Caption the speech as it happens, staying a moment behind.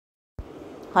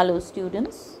Hello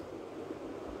students,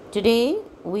 today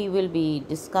we will be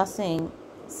discussing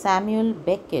Samuel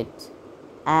Beckett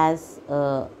as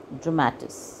a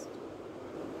dramatist.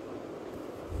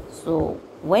 So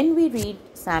when we read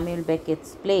Samuel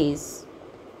Beckett's plays,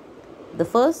 the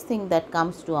first thing that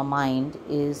comes to our mind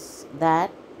is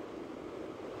that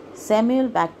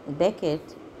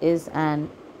Beckett is an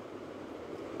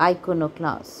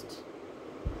iconoclast.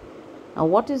 Now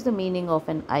what is the meaning of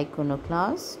an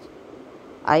iconoclast?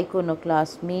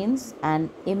 Iconoclast means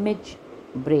an image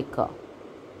breaker.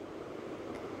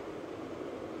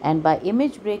 And by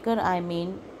image breaker, I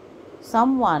mean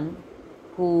someone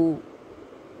who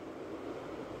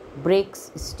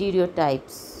breaks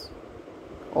stereotypes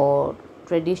or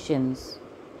traditions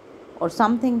or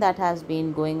something that has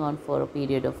been going on for a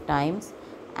period of times,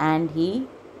 and he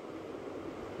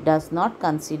does not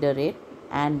consider it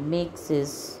and makes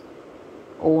his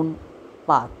own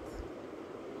path,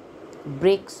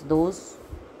 breaks those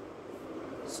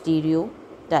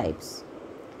stereotypes.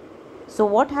 So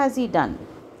what has he done?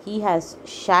 He has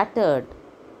shattered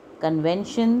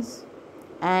conventions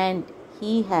and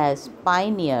he has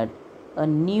pioneered a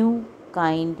new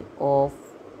kind of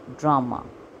drama.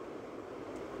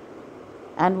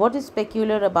 And what is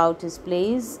peculiar about his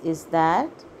plays is that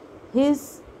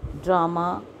his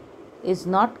drama is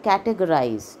not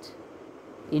categorized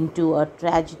into a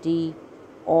tragedy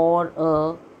or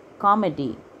a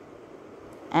comedy,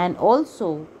 and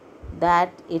also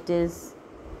that it is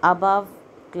above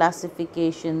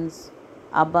classifications,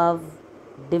 above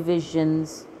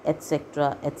divisions,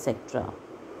 etc., etc.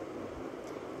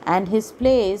 And his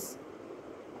plays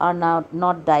are now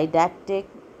not didactic,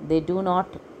 they do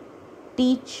not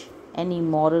teach any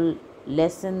moral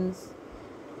lessons,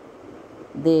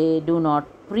 they do not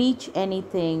preach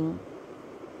anything,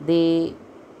 they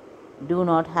do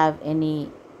not have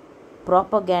any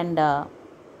propaganda.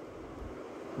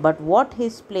 But what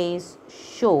his plays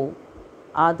show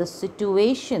are the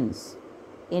situations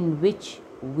in which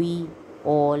we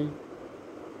all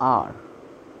are.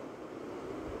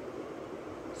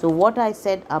 So what I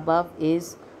said above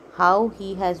is how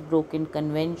he has broken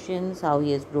conventions, how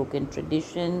he has broken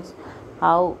traditions,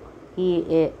 how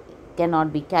he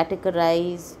cannot be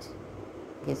categorized,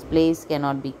 his plays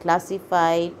cannot be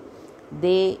classified.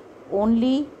 They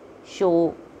only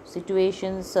show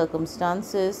situations,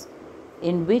 circumstances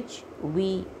in which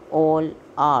we all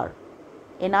are.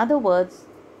 In other words,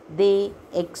 they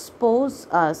expose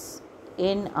us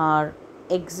in our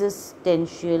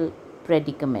existential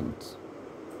predicament.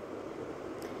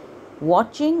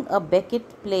 Watching a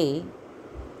Beckett play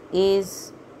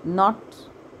is not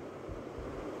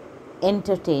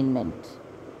entertainment.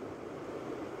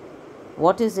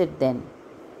 What is it then?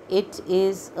 It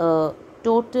is a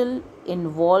total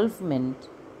involvement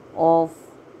of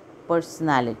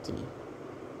personality,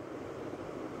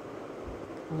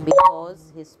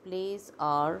 because his plays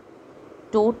are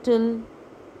total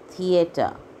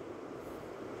theatre.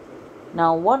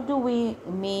 Now, what do we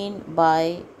mean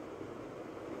by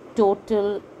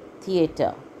total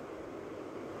theatre?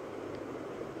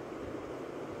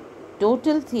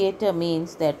 Total theatre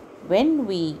means that when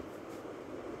we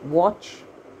watch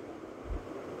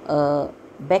a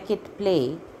Beckett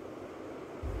play,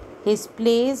 his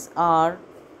plays are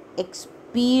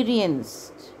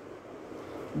experienced.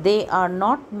 They are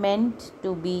not meant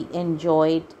to be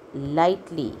enjoyed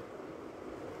lightly.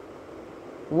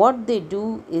 What they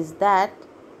do is that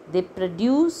they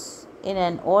produce in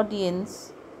an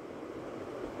audience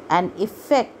an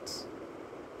effect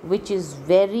which is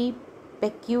very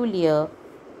peculiar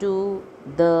to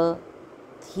the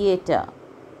theatre,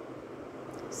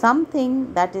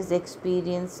 something that is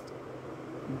experienced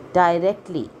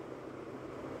directly.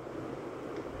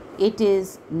 It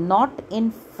is not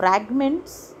in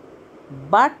fragments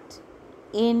but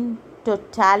in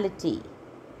totality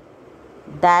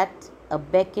that a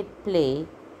Beckett play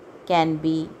can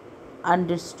be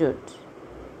understood.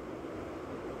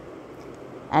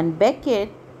 And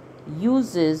Beckett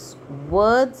uses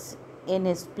words in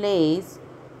his plays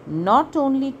not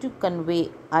only to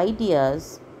convey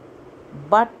ideas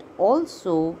but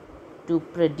also to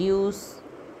produce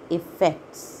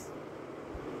effects.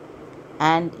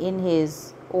 And in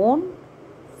his own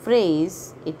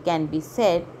phrase, it can be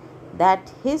said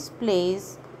that his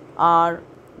plays are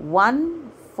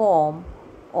one form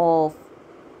of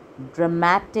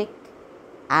dramatic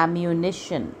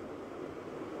ammunition.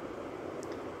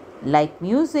 Like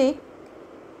music,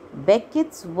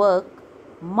 Beckett's work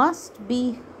must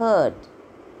be heard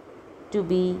to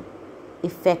be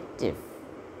effective.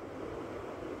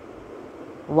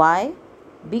 Why?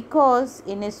 Because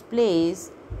in his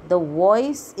plays the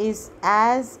voice is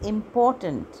as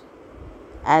important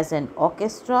as an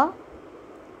orchestra,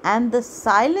 and the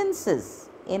silences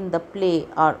in the play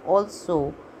are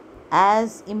also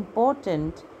as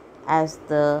important as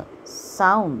the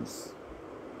sounds,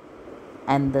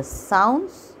 and the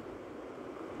sounds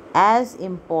as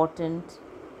important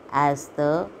as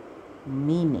the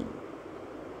meaning.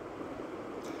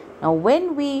 Now,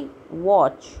 when we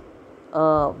watch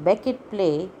a Beckett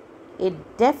play,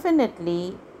 it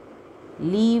definitely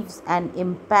leaves an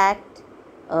impact,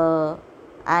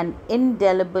 an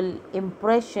indelible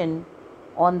impression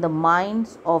on the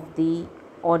minds of the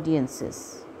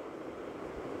audiences.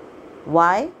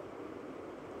 Why?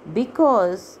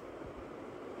 Because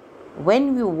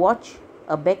when we watch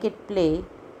a Beckett play,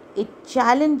 it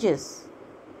challenges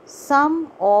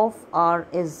some of our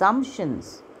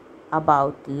assumptions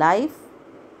about life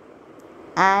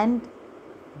and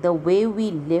the way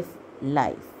we live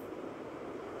life.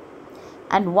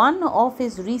 And one of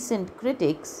his recent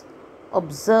critics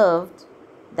observed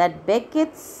that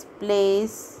Beckett's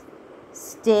plays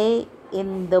stay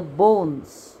in the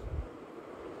bones.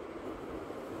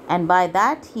 And by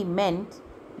that he meant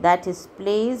that his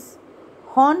plays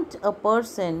haunt a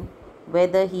person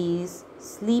whether he is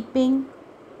sleeping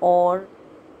or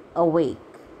awake.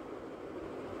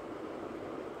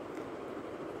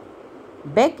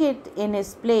 Beckett in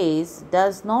his plays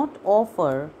does not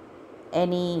offer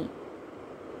any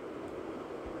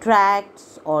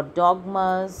tracts or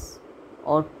dogmas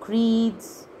or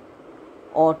creeds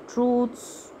or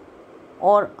truths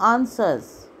or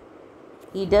answers.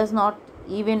 He does not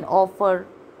even offer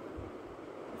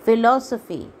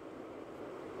philosophy.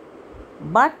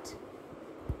 But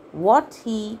what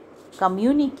he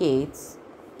communicates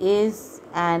is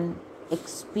an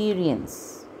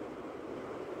experience.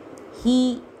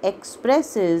 He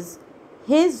expresses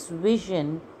his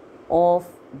vision of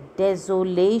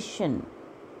desolation.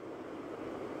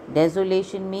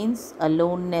 Desolation means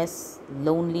aloneness,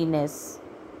 loneliness,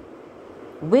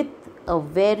 with a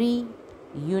very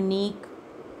unique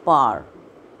power.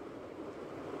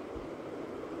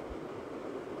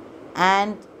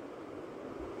 And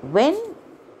when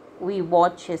we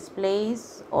watch his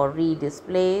plays or read his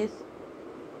plays,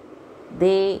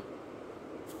 they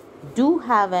do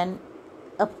have an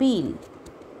appeal,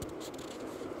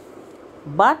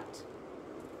 but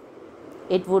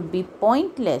it would be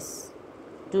pointless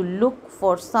to look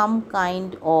for some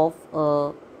kind of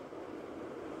a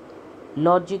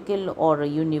logical or a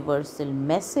universal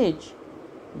message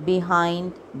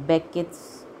behind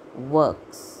Beckett's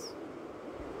works,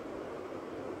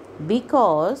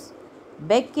 because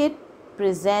Beckett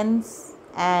presents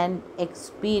an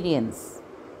experience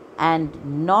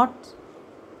and not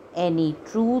any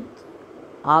truth,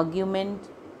 argument,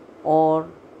 or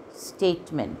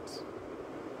statement.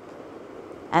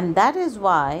 And that is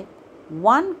why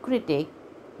one critic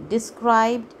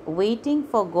described Waiting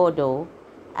for Godot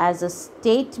as a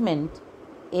statement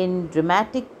in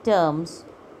dramatic terms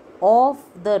of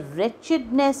the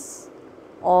wretchedness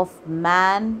of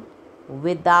man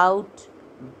without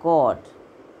God,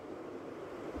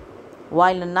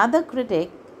 while another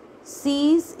critic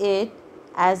sees it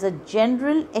as a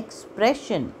general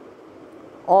expression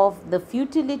of the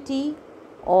futility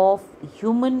of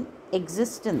human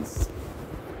existence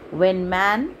when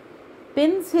man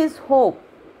pins his hope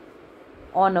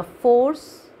on a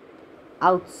force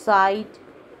outside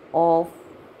of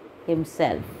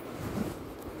himself.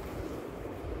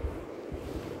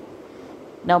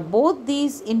 Now, both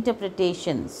these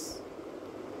interpretations,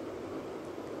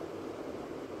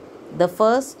 the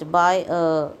first by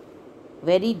a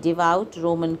very devout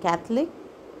Roman Catholic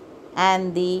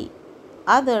and the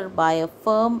other by a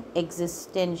firm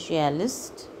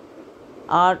existentialist,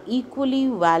 are equally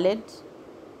valid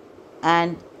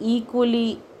and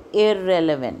equally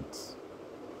irrelevant.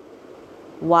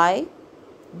 Why?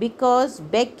 Because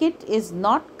Beckett is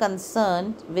not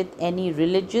concerned with any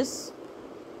religious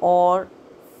or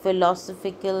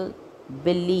philosophical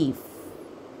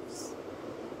beliefs.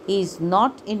 He is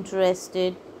not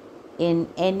interested in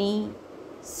any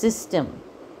system.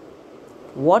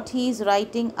 What he is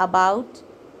writing about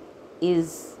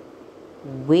is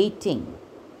waiting,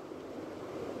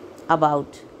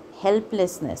 about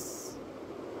helplessness,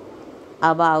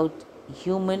 about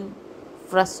human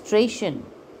frustration.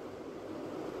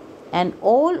 And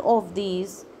all of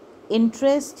these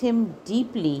interest him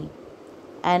deeply,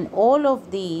 and all of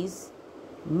these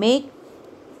make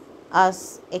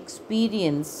us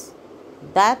experience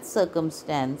that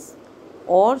circumstance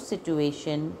or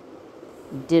situation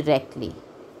directly.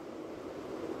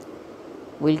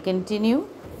 We'll continue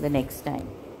the next time.